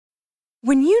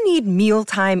When you need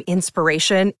mealtime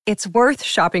inspiration, it's worth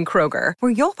shopping Kroger,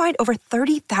 where you'll find over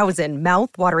 30,000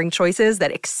 mouth-watering choices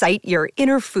that excite your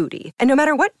inner foodie. And no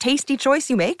matter what tasty choice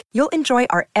you make, you'll enjoy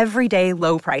our everyday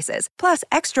low prices, plus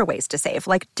extra ways to save,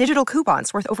 like digital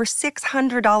coupons worth over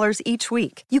 $600 each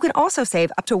week. You can also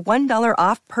save up to $1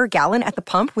 off per gallon at the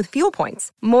pump with fuel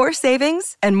points. More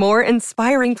savings and more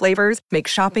inspiring flavors make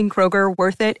shopping Kroger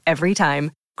worth it every time.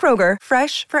 Kroger,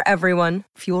 fresh for everyone.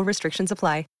 Fuel restrictions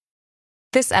apply.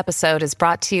 This episode is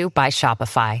brought to you by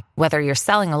Shopify. Whether you're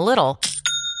selling a little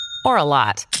or a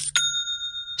lot,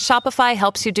 Shopify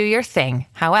helps you do your thing,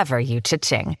 however you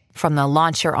cha-ching. From the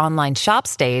launch your online shop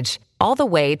stage, all the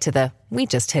way to the we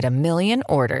just hit 1 million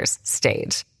orders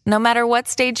stage. No matter what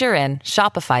stage you're in,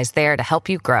 Shopify's there to help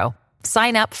you grow.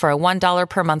 Sign up for a $1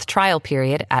 per month trial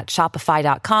period at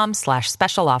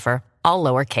shopify.com/special offer, all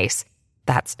lowercase.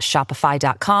 That's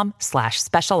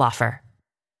shopify.com/special offer.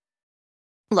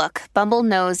 Look, Bumble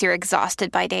knows you're exhausted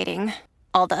by dating.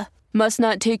 All the, must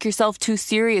not take yourself too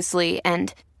seriously,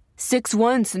 and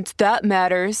 6'1" since that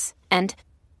matters. And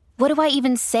what do I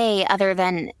even say other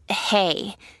than,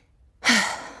 hey?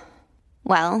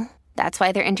 Well, that's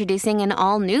why they're introducing an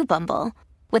all-new Bumble,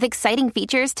 with exciting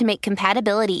features to make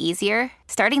compatibility easier,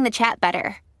 starting the chat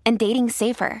better, and dating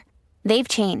safer. They've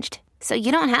changed, so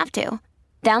you don't have to.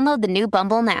 Download the new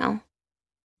Bumble now.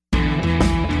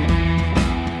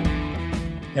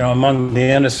 Among the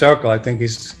inner circle, I think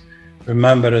he's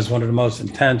remembered as one of the most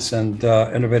intense and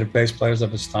innovative bass players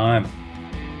of his time.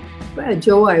 A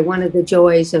joy, one of the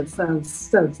joys of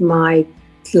my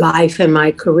life and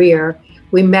my career.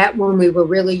 We met when we were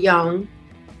really young,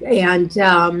 and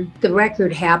the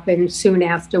record happened soon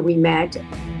after we met.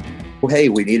 Hey,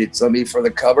 we needed somebody for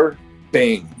the cover.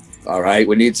 Bing. All right,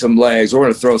 we need some legs. We're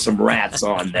going to throw some rats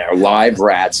on there, live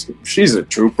rats. She's a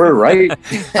trooper, right?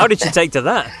 How did you take to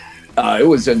that? It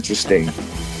was interesting.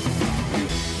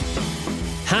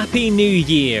 Happy New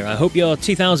Year. I hope your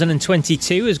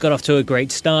 2022 has got off to a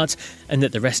great start and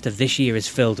that the rest of this year is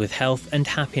filled with health and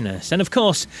happiness. And of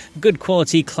course, good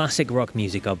quality classic rock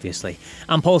music, obviously.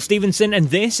 I'm Paul Stevenson and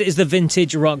this is the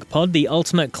Vintage Rock Pod, the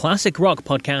ultimate classic rock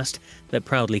podcast that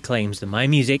proudly claims that my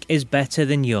music is better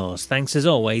than yours. Thanks as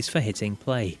always for hitting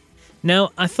play.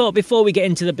 Now, I thought before we get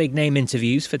into the big name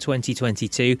interviews for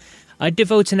 2022, I'd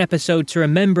devote an episode to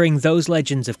remembering those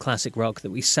legends of classic rock that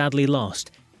we sadly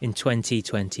lost in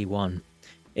 2021.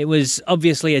 It was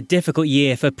obviously a difficult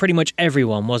year for pretty much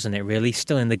everyone, wasn't it, really?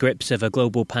 Still in the grips of a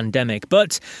global pandemic.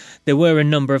 But there were a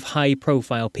number of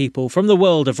high-profile people from the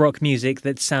world of rock music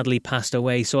that sadly passed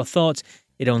away, so I thought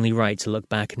it only right to look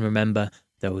back and remember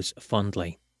those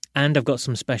fondly. And I've got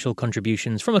some special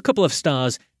contributions from a couple of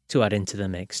stars to add into the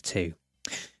mix too.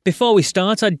 Before we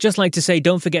start, I'd just like to say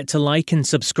don't forget to like and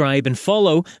subscribe and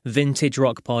follow Vintage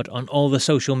Rock Pod on all the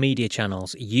social media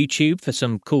channels. YouTube for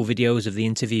some cool videos of the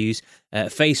interviews,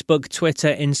 Facebook,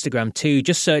 Twitter, Instagram too.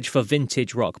 Just search for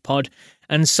Vintage Rock Pod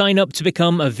and sign up to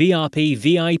become a VRP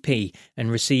VIP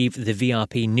and receive the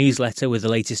VRP newsletter with the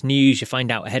latest news. You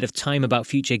find out ahead of time about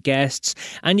future guests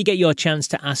and you get your chance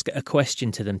to ask a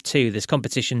question to them too. There's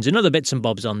competitions and other bits and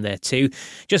bobs on there too.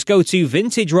 Just go to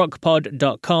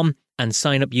vintagerockpod.com and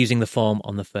sign up using the form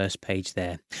on the first page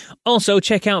there. Also,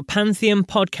 check out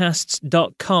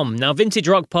pantheonpodcasts.com. Now, Vintage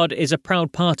Rock Pod is a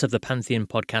proud part of the Pantheon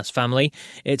podcast family.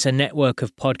 It's a network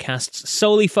of podcasts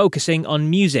solely focusing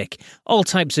on music, all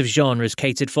types of genres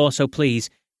catered for, so please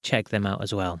check them out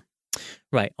as well.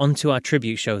 Right, on to our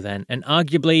tribute show then, and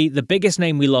arguably the biggest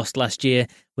name we lost last year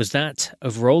was that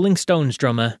of Rolling Stones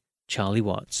drummer Charlie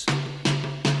Watts.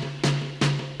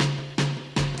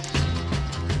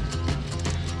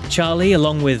 Charlie,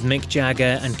 along with Mick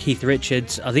Jagger and Keith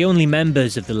Richards, are the only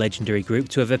members of the legendary group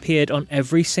to have appeared on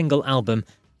every single album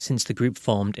since the group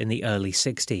formed in the early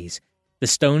 60s. The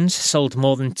Stones sold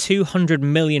more than 200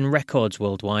 million records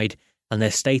worldwide, and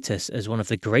their status as one of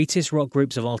the greatest rock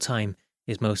groups of all time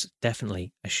is most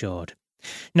definitely assured.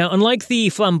 Now, unlike the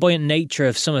flamboyant nature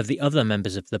of some of the other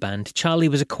members of the band, Charlie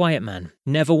was a quiet man,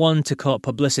 never one to court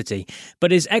publicity,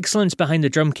 but his excellence behind the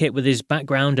drum kit with his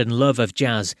background and love of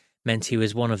jazz meant he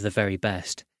was one of the very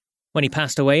best. When he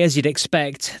passed away, as you'd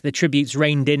expect, the tributes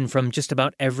rained in from just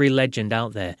about every legend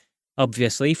out there.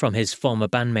 Obviously from his former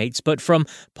bandmates, but from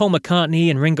Paul McCartney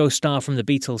and Ringo Starr from the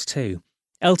Beatles too.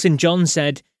 Elton John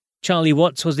said, "Charlie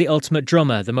Watts was the ultimate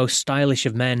drummer, the most stylish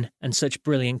of men, and such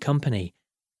brilliant company."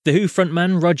 The Who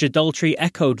frontman Roger Daltrey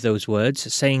echoed those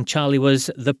words, saying Charlie was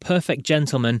the perfect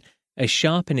gentleman, as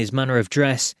sharp in his manner of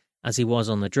dress as he was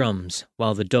on the drums,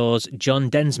 while the Doors' John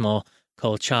Densmore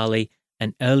called Charlie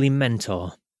an early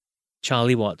mentor.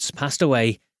 Charlie Watts passed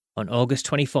away on August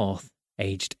 24th,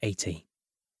 aged 80.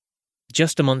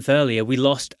 Just a month earlier, we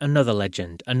lost another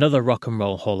legend, another Rock and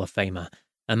Roll Hall of Famer,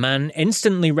 a man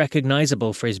instantly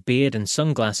recognisable for his beard and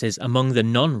sunglasses among the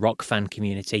non-rock fan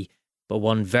community, but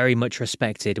one very much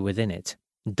respected within it.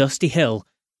 Dusty Hill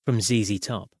from ZZ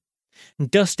Top.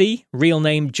 Dusty, real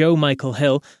name Joe Michael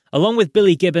Hill, along with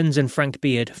Billy Gibbons and Frank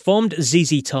Beard, formed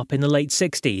ZZ Top in the late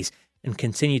 60s and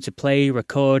continued to play,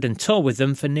 record and tour with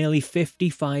them for nearly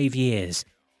 55 years.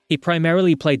 He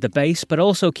primarily played the bass, but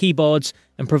also keyboards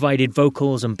and provided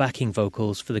vocals and backing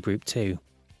vocals for the group too.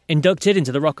 Inducted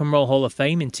into the Rock and Roll Hall of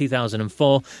Fame in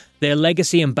 2004, their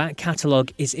legacy and back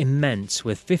catalogue is immense,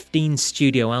 with 15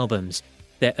 studio albums.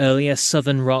 Their earlier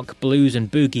southern rock, blues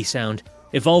and boogie sound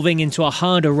evolving into a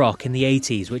harder rock in the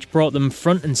 80s, which brought them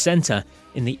front and centre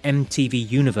in the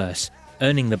MTV universe,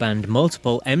 earning the band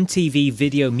multiple MTV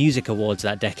Video Music Awards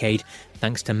that decade,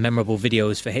 thanks to memorable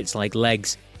videos for hits like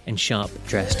Legs and Sharp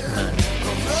Dressed Man.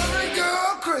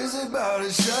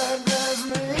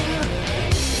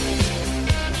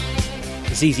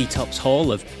 ZZ Top's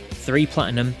haul of 3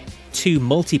 platinum, 2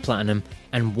 multi-platinum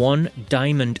and 1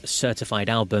 diamond certified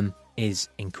album is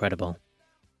incredible.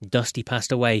 Dusty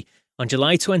passed away on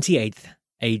July 28th,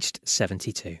 aged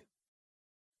 72.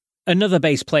 Another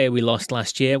bass player we lost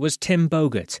last year was Tim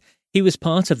Bogert. He was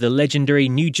part of the legendary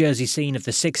New Jersey scene of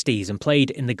the 60s and played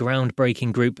in the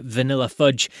groundbreaking group Vanilla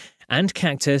Fudge and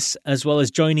Cactus, as well as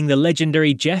joining the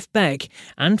legendary Jeff Beck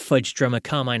and Fudge drummer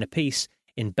Carmine Appice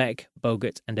in Beck,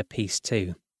 Bogert and Appice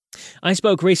 2. I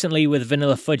spoke recently with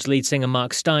Vanilla Fudge lead singer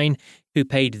Mark Stein, who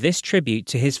paid this tribute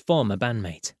to his former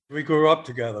bandmate. We grew up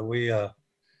together. We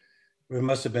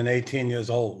must have been 18 years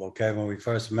old, okay, when we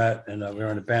first met. And we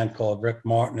were in a band called Rick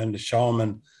Martin and the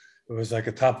Showmen. It was like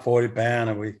a top 40 band.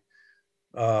 And we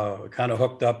kind of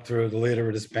hooked up through the leader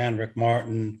of this band, Rick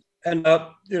Martin. And,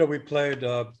 we played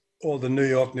all the New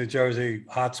York, New Jersey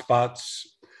hot spots,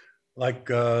 like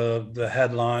the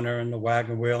Headliner and the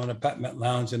Wagon Wheel and the Peppermint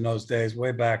Lounge in those days,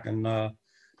 way back in,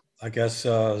 circa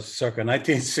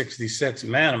 1966.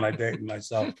 Man, am I dating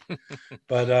myself.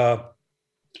 But,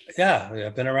 yeah,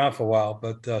 I've been around for a while,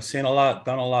 but seen a lot,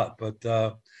 done a lot. But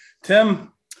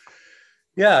Tim,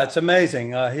 yeah, it's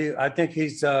amazing. I think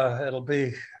it'll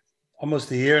be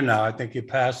almost a year now. I think he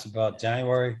passed about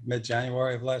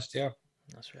mid-January of last year.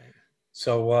 That's right.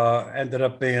 So ended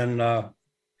up being,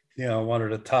 one of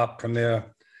the top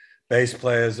premier bass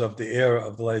players of the era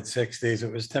of the late 60s.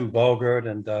 It was Tim Bogert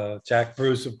and Jack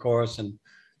Bruce, of course, and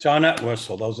John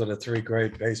Entwistle. Those are the 3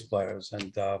 great bass players.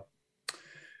 And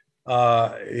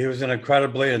he was an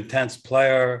incredibly intense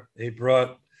player. He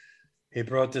brought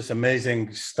this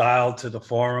amazing style to the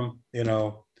Forum. He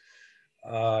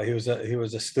was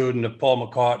a student of Paul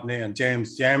McCartney and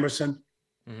James Jamerson.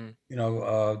 Mm-hmm.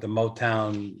 The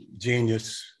Motown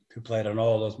genius who played on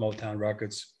all those Motown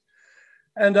records.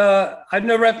 And I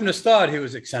knew right from the start he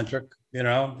was eccentric. He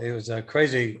was a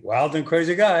wild and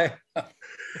crazy guy.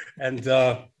 And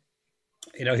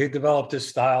he developed his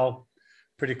style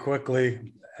pretty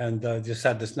quickly. And just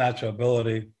had this natural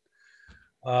ability.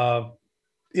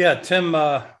 Tim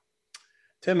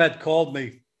had called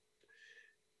me,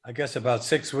 I guess, about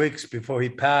 6 weeks before he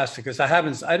passed, because I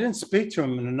didn't speak to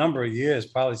him in a number of years,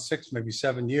 probably 6, maybe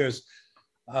 7 years.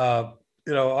 Our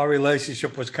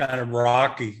relationship was kind of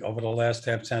rocky over the last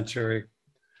half century.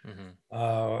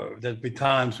 Mm-hmm. There'd be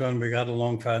times when we got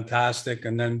along fantastic,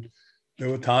 and then there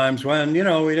were times when,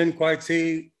 we didn't quite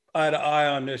see eye to eye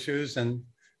on issues, and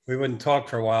we wouldn't talk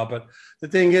for a while. But the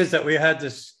thing is that we had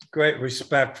this great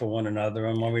respect for one another.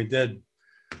 And when we did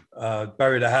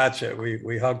bury the hatchet,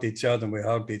 we hugged each other, and we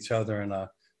hugged each other in a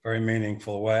very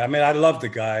meaningful way. I mean, I loved the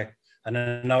guy, and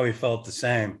I know he felt the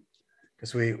same,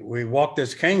 because we walked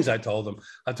as kings, I told him,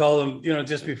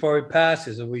 just before he passed,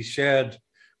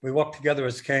 we walked together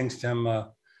as kings, Tim.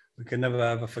 We could never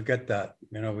ever forget that.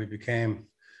 We became,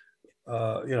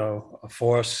 a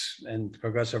force in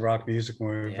progressive rock music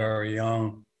when we were very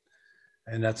young.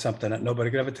 And that's something that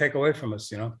nobody could ever take away from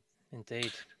us,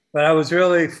 Indeed. But I was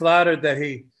really flattered that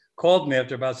he called me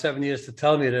after about 7 years to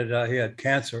tell me that he had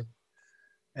cancer.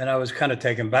 And I was kind of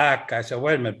taken back. I said,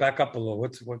 wait a minute, back up a little.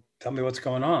 Tell me what's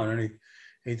going on. And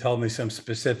he told me some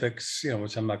specifics,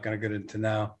 which I'm not going to get into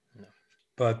now. No.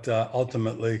 But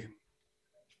ultimately,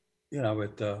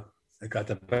 it got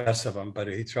the best of him. But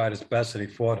he tried his best and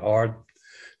he fought hard.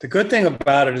 The good thing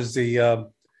about it is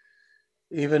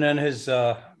even in his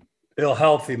ill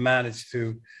health, he managed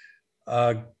to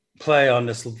play on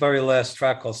this very last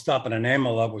track called Stop in the Name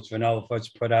of Love, which Vanilla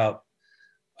Fudge put out,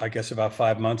 I guess, about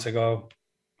 5 months ago,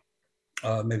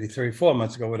 maybe 3-4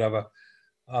 months ago, whatever,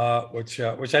 which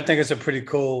I think is a pretty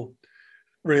cool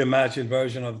reimagined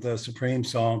version of the Supreme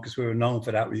song, because we were known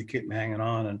for that, where you keep me hanging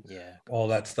on and all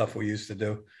that stuff we used to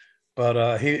do.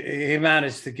 But he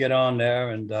managed to get on there,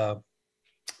 and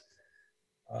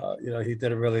he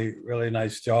did a really, really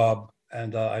nice job.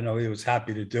 And I know he was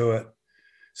happy to do it.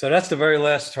 So that's the very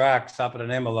last track, Top of the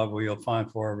Name of Love, where you'll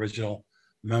find 4 original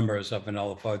members of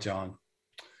Vanilla Fudge on.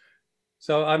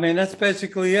 So, I mean, that's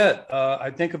basically it.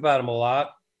 I think about him a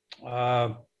lot.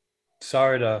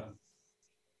 Sorry to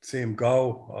see him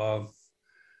go,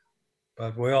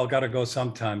 but we all got to go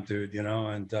sometime, dude,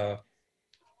 and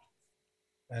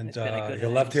he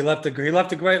left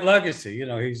a great legacy.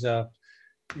 He's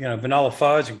Vanilla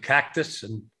Fudge and Cactus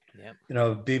and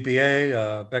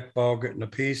BBA, Beck Bogert and the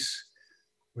Peace,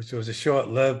 which was a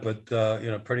short-lived but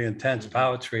pretty intense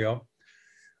power trio.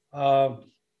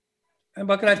 And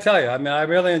what can I tell you? I mean, I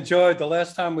really enjoyed the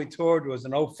last time we toured was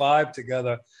in 2005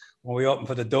 together, when we opened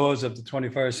for the Doors of the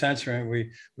 21st Century.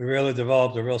 We really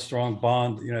developed a real strong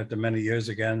bond, after many years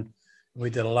again. We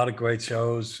did a lot of great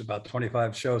shows, about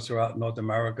 25 shows throughout North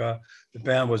America. The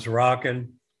band was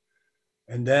rocking.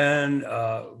 And then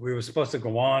we were supposed to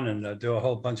go on and do a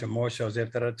whole bunch of more shows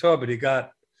after that tour, but he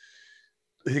got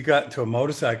into a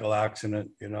motorcycle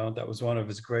accident. That was one of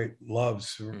his great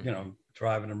loves,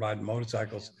 driving and riding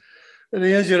motorcycles. And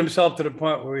he injured himself to the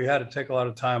point where he had to take a lot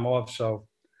of time off. So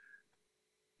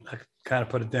I kind of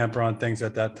put a damper on things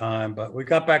at that time. But we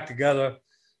got back together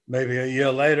maybe a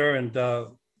year later, and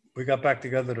we got back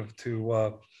together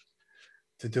to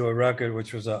do a record,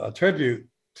 which was a tribute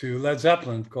to Led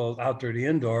Zeppelin called Out Through the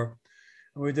Indoor.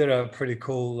 And we did a pretty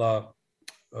cool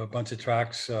a bunch of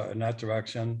tracks in that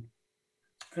direction.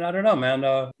 And I don't know, man,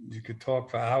 you could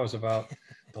talk for hours about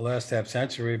the last half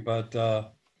century, but,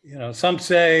 some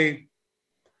say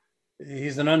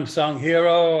he's an unsung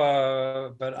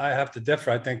hero, but I have to differ.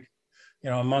 I think,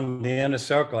 among the inner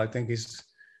circle, I think he's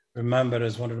remembered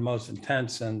as one of the most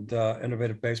intense and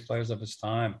innovative bass players of his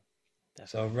time.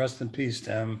 So rest in peace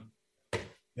to him.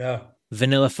 Yeah.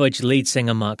 Vanilla Fudge lead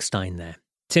singer Mark Stein there.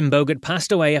 Tim Bogert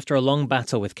passed away after a long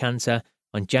battle with cancer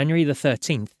on January the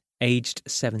 13th, aged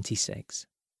 76.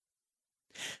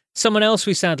 Someone else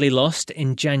we sadly lost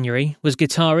in January was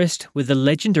guitarist with the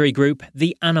legendary group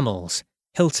The Animals,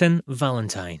 Hilton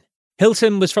Valentine.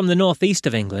 Hilton was from the northeast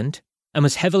of England and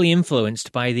was heavily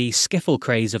influenced by the skiffle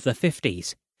craze of the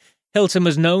 50s. Hilton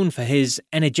was known for his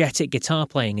energetic guitar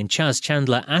playing, and Chas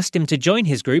Chandler asked him to join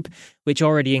his group, which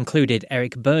already included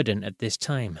Eric Burdon at this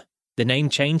time. The name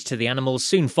change to The Animals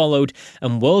soon followed,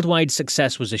 and worldwide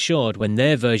success was assured when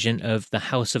their version of The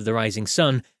House of the Rising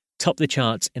Sun topped the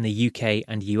charts in the UK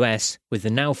and US, with the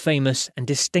now famous and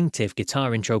distinctive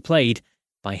guitar intro played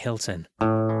by Hilton.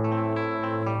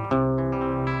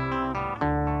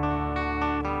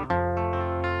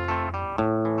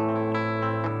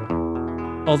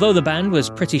 Although the band was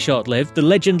pretty short-lived, the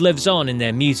legend lives on in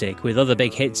their music, with other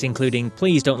big hits including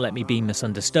Please Don't Let Me Be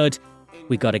Misunderstood,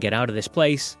 We Gotta Get Out of This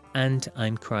Place, and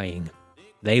I'm Crying.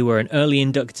 They were an early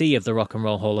inductee of the Rock and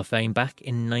Roll Hall of Fame back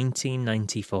in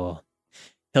 1994.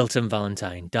 Hilton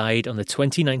Valentine died on the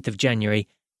 29th of January,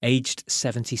 aged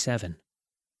 77.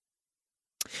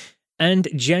 And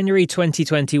January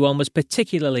 2021 was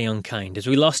particularly unkind, as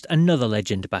we lost another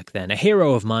legend back then, a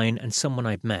hero of mine and someone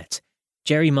I'd met,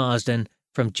 Gerry Marsden,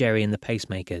 from Gerry and the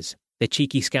Pacemakers. The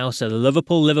cheeky Scouser, the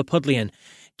Liverpool Liverpudlian.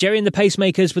 Gerry and the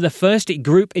Pacemakers were the first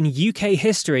group in UK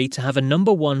history to have a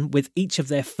number one with each of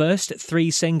their first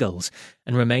 3 singles,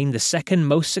 and remain the second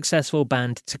most successful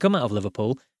band to come out of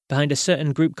Liverpool, behind a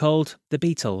certain group called The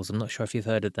Beatles. I'm not sure if you've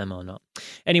heard of them or not.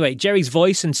 Anyway, Gerry's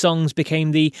voice and songs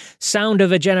became the sound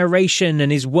of a generation,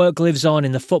 and his work lives on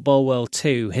in the football world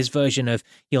too. His version of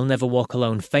You'll Never Walk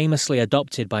Alone, famously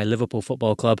adopted by Liverpool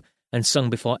Football Club and sung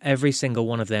before every single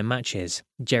one of their matches,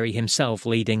 Gerry himself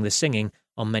leading the singing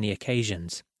on many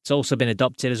occasions. It's also been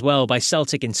adopted as well by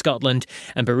Celtic in Scotland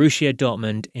and Borussia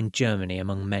Dortmund in Germany,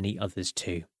 among many others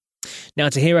too. Now,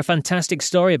 to hear a fantastic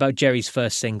story about Gerry's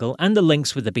first single and the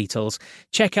links with the Beatles,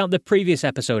 check out the previous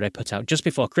episode I put out just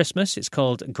before Christmas. It's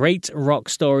called Great Rock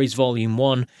Stories Volume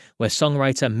 1, where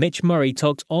songwriter Mitch Murray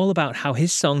talked all about how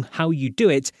his song How You Do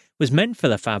It was meant for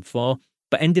the Fab Four,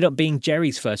 but ended up being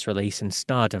Gerry's first release, and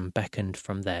stardom beckoned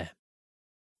from there.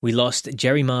 We lost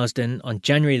Gerry Marsden on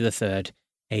January the 3rd,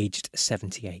 aged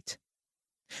 78.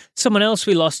 Someone else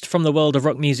we lost from the world of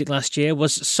rock music last year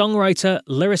was songwriter,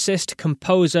 lyricist,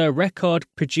 composer, record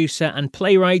producer and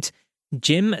playwright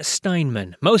Jim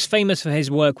Steinman, most famous for his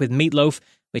work with Meat Loaf,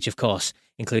 which of course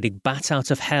included Bat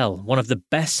Out of Hell, one of the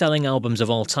best-selling albums of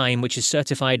all time, which is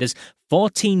certified as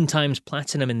 14 times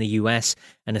platinum in the US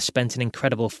and has spent an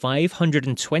incredible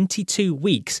 522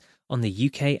 weeks on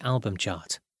the UK album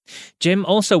chart. Jim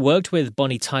also worked with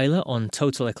Bonnie Tyler on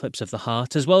Total Eclipse of the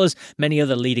Heart, as well as many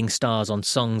other leading stars on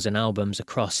songs and albums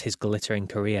across his glittering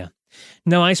career.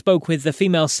 Now, I spoke with the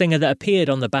female singer that appeared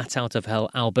on the Bat Out of Hell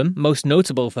album, most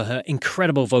notable for her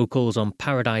incredible vocals on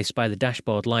Paradise by the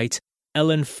Dashboard Light,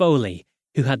 Ellen Foley,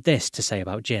 who had this to say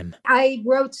about Jim. I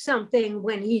wrote something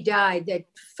when he died that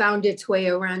found its way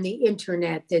around the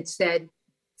internet that said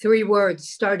 3 words: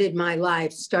 started my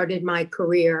life, started my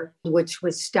career, which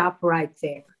was stop right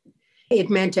there. It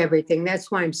meant everything.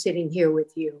 That's why I'm sitting here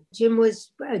with you. Jim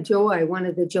was a joy, one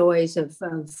of the joys of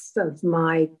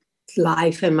my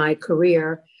life and my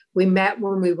career. We met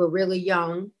when we were really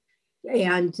young,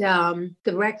 and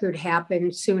the record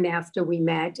happened soon after we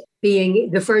met.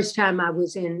 Being the first time I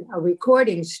was in a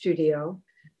recording studio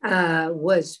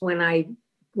was when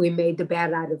we made the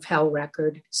Bat Out of Hell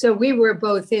record. So we were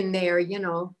both in there, you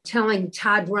know, telling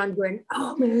Todd Rundgren,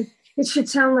 oh man, it should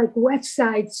sound like West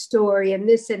Side Story and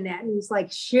this and that. And he's like,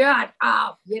 shut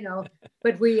up, you know.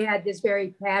 But we had this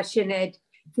very passionate,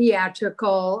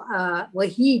 theatrical, well,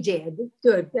 he did.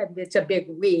 It's a big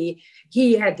we.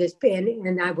 He had this pen,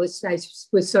 and I was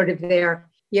sort of there,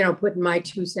 you know, putting my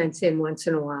 2 cents in once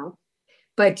in a while.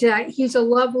 But he's a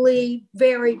lovely,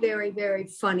 very, very, very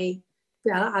funny,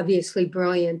 obviously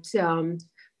brilliant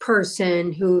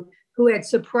person who had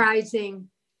surprising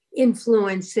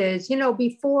influences. You know,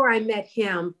 before I met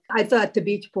him, I thought the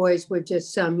Beach Boys were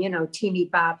just some, you know, teeny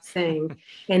bop thing.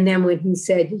 And then when he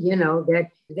said, you know,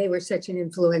 that they were such an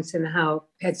influence and how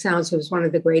Pet Sounds was one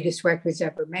of the greatest records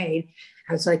ever made,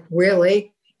 I was like,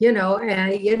 really? You know,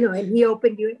 and he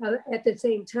opened you at the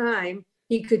same time.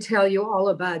 He could tell you all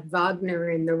about Wagner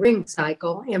and the Ring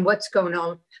Cycle and what's going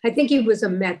on. I think he was a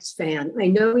Mets fan. I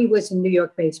know he was a New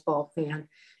York baseball fan.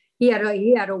 He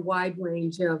had a wide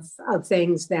range of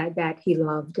things that he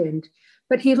loved,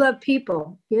 but he loved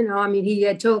people. You know, I mean, he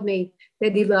had told me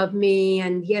that he loved me,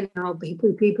 and you know,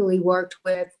 people he worked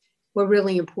with were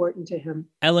really important to him.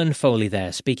 Ellen Foley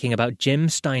there speaking about Jim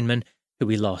Steinman, who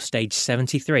we lost aged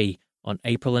 73 on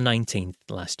April the 19th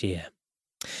last year.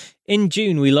 In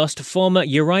June, we lost former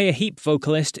Uriah Heep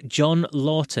vocalist John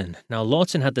Lawton. Now,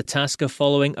 Lawton had the task of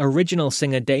following original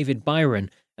singer David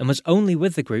Byron and was only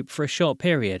with the group for a short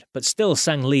period, but still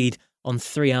sang lead on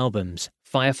 3 albums: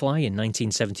 Firefly in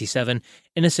 1977,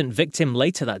 Innocent Victim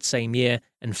later that same year,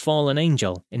 and Fallen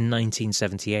Angel in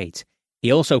 1978.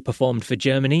 He also performed for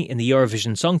Germany in the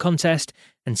Eurovision Song Contest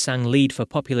and sang lead for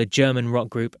popular German rock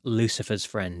group Lucifer's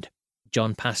Friend.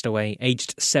 John passed away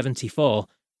aged 74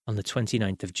 on the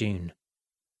 29th of June.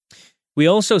 We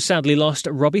also sadly lost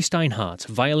Robbie Steinhardt,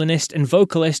 violinist and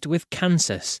vocalist with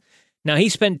Kansas. Now, he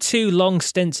spent 2 long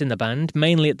stints in the band,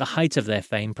 mainly at the height of their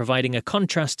fame, providing a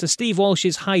contrast to Steve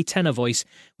Walsh's high tenor voice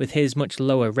with his much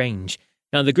lower range.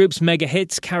 Now, the group's mega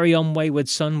hit, Carry On Wayward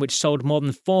Son, which sold more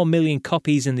than 4 million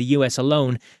copies in the US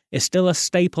alone, is still a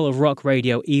staple of rock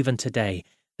radio even today.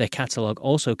 Their catalogue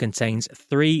also contains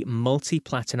 3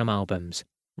 multi-platinum albums.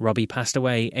 Robbie passed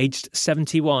away aged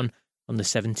 71 on the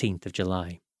 17th of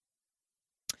July.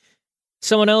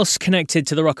 Someone else connected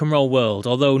to the rock and roll world,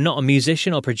 although not a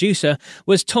musician or producer,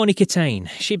 was Tawny Kitaen.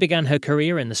 She began her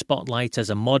career in the spotlight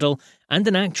as a model and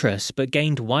an actress, but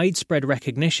gained widespread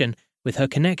recognition with her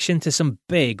connection to some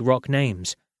big rock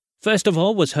names. First of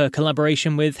all was her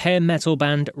collaboration with hair metal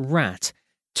band Ratt.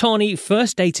 Tawny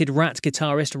first dated Ratt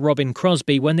guitarist Robin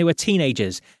Crosby when they were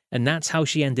teenagers, and that's how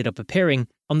she ended up appearing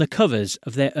on the covers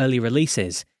of their early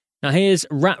releases. Now here's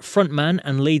Ratt frontman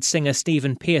and lead singer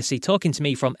Stephen Pearcy talking to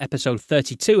me from episode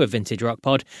 32 of Vintage Rock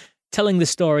Pod, telling the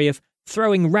story of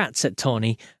throwing rats at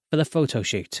Tawny for the photo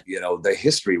shoot. You know, the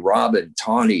history, Robin,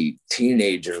 Tawny,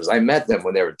 teenagers. I met them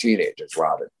when they were teenagers,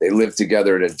 Robin. They lived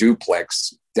together in a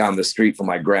duplex down the street from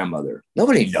my grandmother.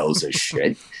 Nobody knows this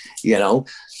shit, you know?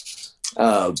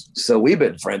 So we've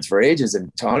been friends for ages, and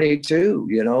Tawny too,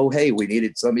 you know, hey, we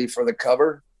needed somebody for the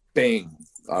cover. Bing.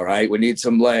 All right, we need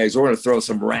some legs. We're going to throw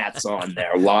some rats on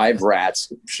there, live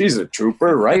rats. She's a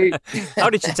trooper, right? How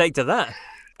did she take to that?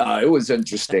 It was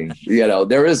interesting. You know,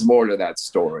 there is more to that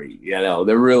story. You know,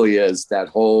 there really is. That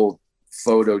whole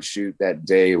photo shoot that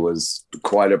day was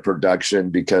quite a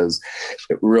production because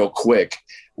real quick,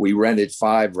 we rented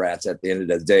 5 rats. At the end of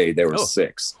the day, there were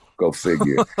 6. Go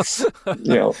figure. You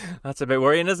know, that's a bit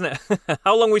worrying, isn't it?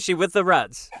 How long was she with the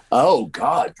rats? Oh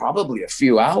God, probably a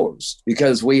few hours,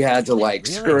 because we had to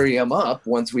scurry them up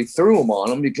once we threw them on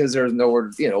them, because there's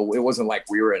nowhere. You know, it wasn't like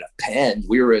we were in a pen.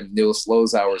 We were in Neil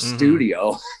Slowzower's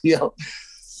studio. You know,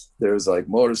 there's like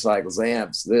motorcycles,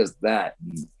 amps, this, that.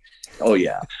 And, oh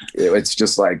yeah, it's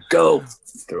just like go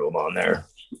threw them on there,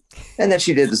 and then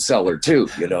she did the cellar too.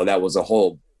 You know, that was a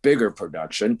whole bigger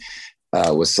production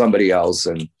with somebody else,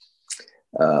 and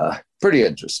Pretty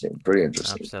interesting.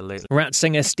 Absolutely. Rat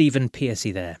singer Stephen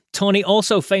Pearcy there. Tawny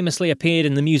also famously appeared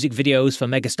in the music videos for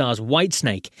megastar's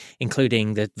Whitesnake,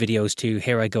 including the videos to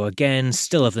Here I Go Again,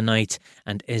 Still of the Night,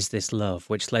 and Is This Love,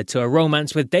 which led to a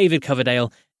romance with David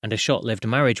Coverdale and a short-lived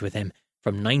marriage with him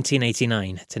from 1989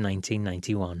 to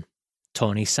 1991.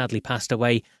 Tawny sadly passed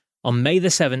away on May the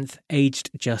 7th,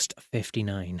 aged just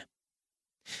 59.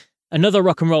 Another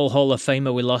Rock and Roll Hall of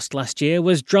Famer we lost last year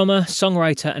was drummer,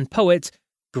 songwriter and poet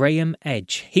Graeme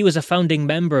Edge. He was a founding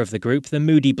member of the group The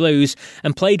Moody Blues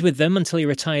and played with them until he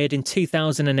retired in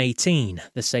 2018,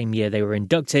 the same year they were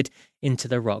inducted into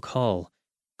the Rock Hall.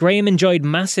 Graeme enjoyed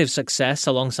massive success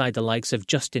alongside the likes of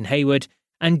Justin Hayward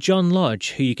and John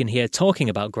Lodge, who you can hear talking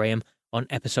about Graeme on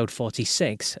episode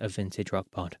 46 of Vintage Rock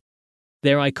Pod.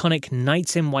 Their iconic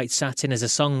Nights in White Satin is a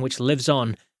song which lives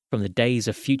on from the Days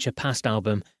of Future Past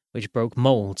album, which broke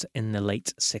molds in the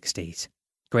late 60s.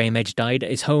 Graeme Edge died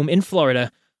at his home in Florida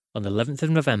on the 11th of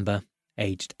November,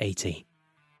 aged 80.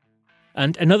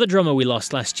 And another drummer we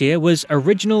lost last year was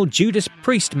original Judas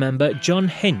Priest member John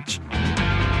Hinch.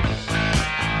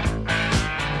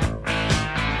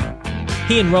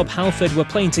 He and Rob Halford were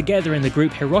playing together in the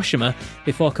group Hiroshima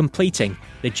before completing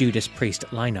the Judas Priest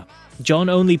lineup. John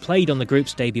only played on the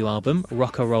group's debut album,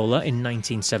 Rock-A-Roller, in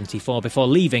 1974 before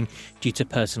leaving due to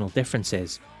personal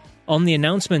differences. On the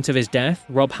announcement of his death,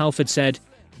 Rob Halford said,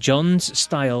 "John's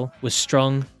style was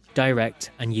strong,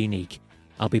 direct and unique.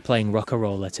 I'll be playing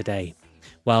Rock-A-Roller today."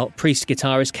 While Priest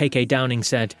guitarist KK Downing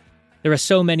said, "There are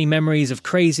so many memories of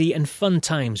crazy and fun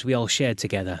times we all shared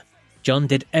together. John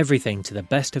did everything to the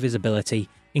best of his ability,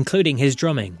 including his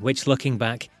drumming, which looking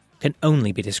back can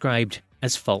only be described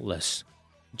as faultless."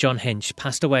 John Hinch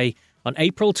passed away on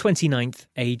April 29th,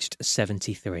 aged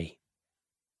 73.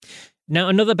 Now,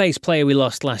 another bass player we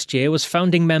lost last year was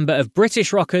founding member of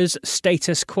British rockers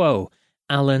Status Quo,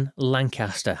 Alan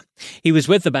Lancaster. He was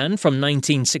with the band from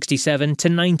 1967 to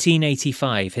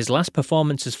 1985. His last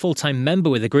performance as full-time member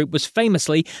with the group was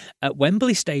famously at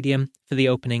Wembley Stadium for the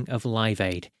opening of Live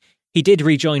Aid. He did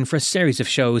rejoin for a series of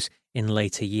shows in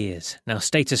later years. Now,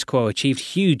 Status Quo achieved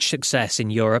huge success in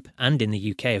Europe and in the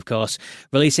UK, of course,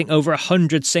 releasing over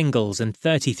 100 singles and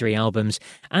 33 albums,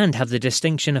 and have the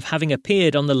distinction of having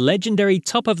appeared on the legendary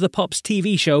Top of the Pops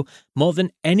TV show more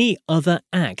than any other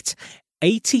act,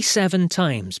 87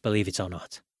 times, believe it or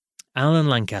not. Alan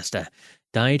Lancaster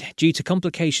died due to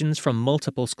complications from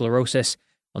multiple sclerosis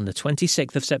on the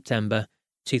 26th of September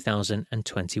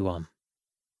 2021.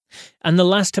 And the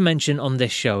last to mention on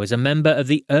this show is a member of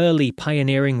the early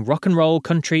pioneering rock and roll,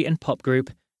 country and pop group,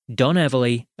 Don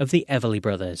Everly of the Everly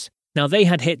Brothers. Now, they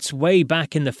had hits way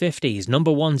back in the 50s, number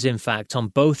ones in fact, on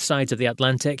both sides of the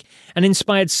Atlantic, and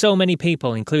inspired so many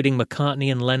people, including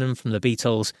McCartney and Lennon from the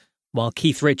Beatles, while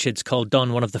Keith Richards called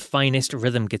Don one of the finest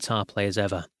rhythm guitar players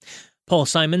ever. Paul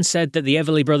Simon said that the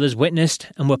Everly Brothers witnessed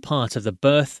and were part of the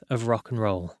birth of rock and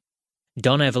roll.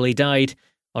 Don Everly died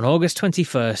on August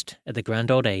 21st at the grand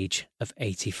old age of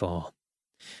 84.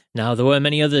 Now, there were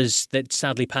many others that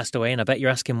sadly passed away, and I bet you're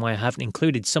asking why I haven't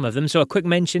included some of them. So a quick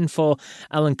mention for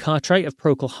Alan Cartwright of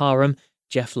Procol Harum,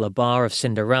 Jeff LaBar of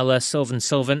Cinderella, Sylvan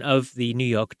Sylvan of the New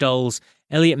York Dolls,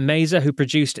 Elliot Mazer, who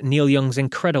produced Neil Young's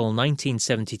incredible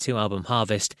 1972 album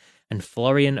Harvest, and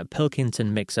Florian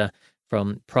Pilkington Mixer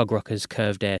from prog rockers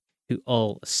Curved Air, who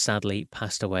all sadly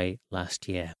passed away last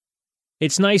year.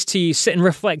 It's nice to sit and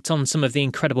reflect on some of the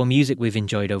incredible music we've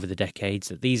enjoyed over the decades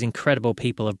that these incredible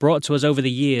people have brought to us over the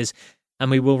years,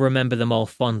 and we will remember them all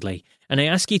fondly. And I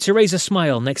ask you to raise a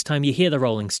smile next time you hear the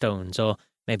Rolling Stones, or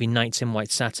maybe Nights in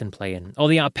White Satin playing, or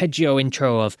the arpeggio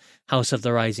intro of House of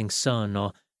the Rising Sun,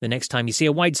 or the next time you see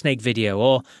a Whitesnake video,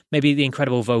 or maybe the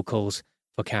incredible vocals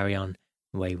for Carry On,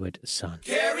 Wayward Son.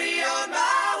 Carry on,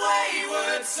 my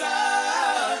wayward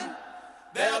son.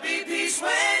 There'll be peace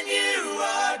when you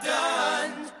are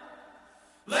done.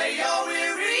 Lay your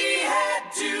weary head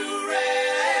to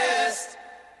rest.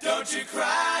 Don't you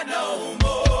cry no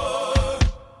more.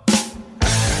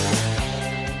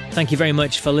 Thank you very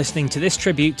much for listening to this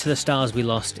tribute to the stars we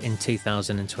lost in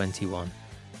 2021.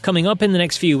 Coming up in the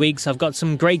next few weeks, I've got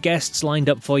some great guests lined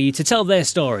up for you to tell their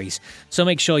stories. So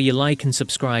make sure you like and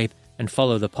subscribe and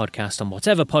follow the podcast on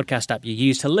whatever podcast app you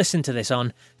use to listen to this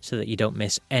on, so that you don't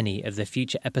miss any of the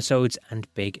future episodes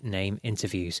and big name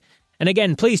interviews. And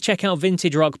again, please check out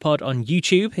Vintage Rock Pod on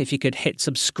YouTube. If you could hit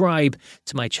subscribe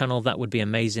to my channel, that would be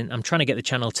amazing. I'm trying to get the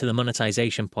channel to the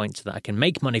monetization point so that I can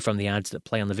make money from the ads that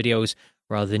play on the videos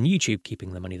rather than YouTube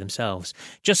keeping the money themselves.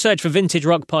 Just search for Vintage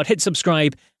Rock Pod, hit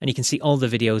subscribe, and you can see all the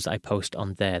videos I post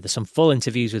on there. There's some full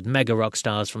interviews with mega rock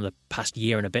stars from the past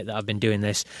year and a bit that I've been doing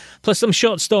this, plus some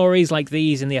short stories like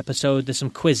these in the episode. There's some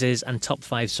quizzes and top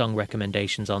 5 song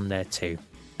recommendations on there too.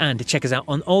 And check us out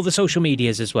on all the social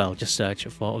medias as well. Just search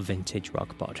for Vintage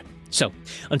Rock Pod. So,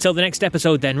 until the next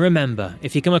episode then, remember,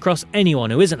 if you come across anyone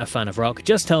who isn't a fan of rock,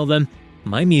 just tell them,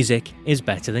 my music is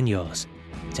better than yours.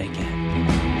 Take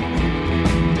care.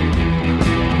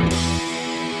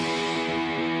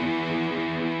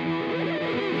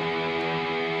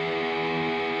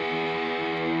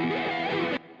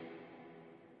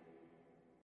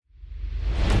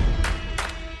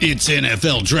 It's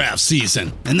NFL draft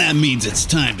season, and that means it's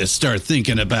time to start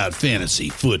thinking about fantasy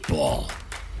football.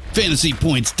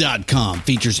 FantasyPoints.com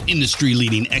features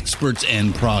industry-leading experts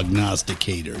and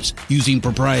prognosticators using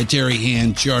proprietary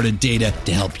hand-charted data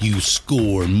to help you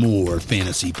score more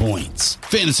fantasy points.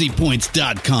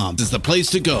 FantasyPoints.com is the place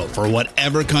to go for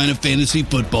whatever kind of fantasy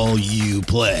football you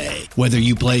play. Whether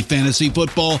you play fantasy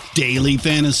football, daily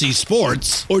fantasy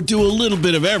sports, or do a little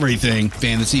bit of everything,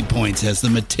 Fantasy Points has the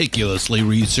meticulously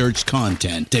researched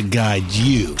content to guide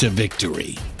you to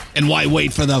victory. And why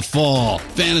wait for the fall?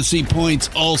 Fantasy Points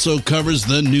also covers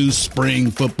the new spring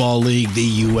football league,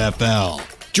 the UFL.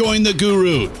 Join the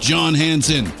guru, John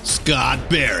Hansen, Scott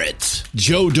Barrett,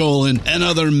 Joe Dolan, and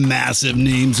other massive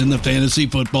names in the fantasy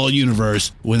football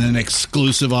universe with an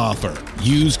exclusive offer.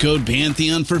 Use code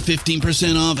Pantheon for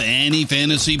 15% off any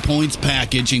Fantasy Points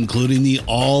package, including the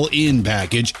all-in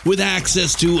package, with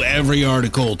access to every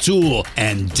article, tool,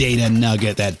 and data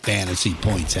nugget that Fantasy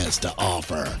Points has to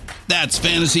offer. That's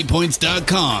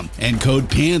FantasyPoints.com and code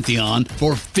Pantheon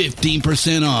for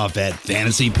 15% off at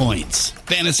Fantasy Points.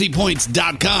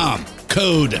 FantasyPoints.com,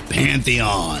 code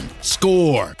Pantheon.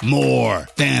 Score more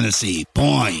fantasy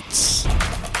points.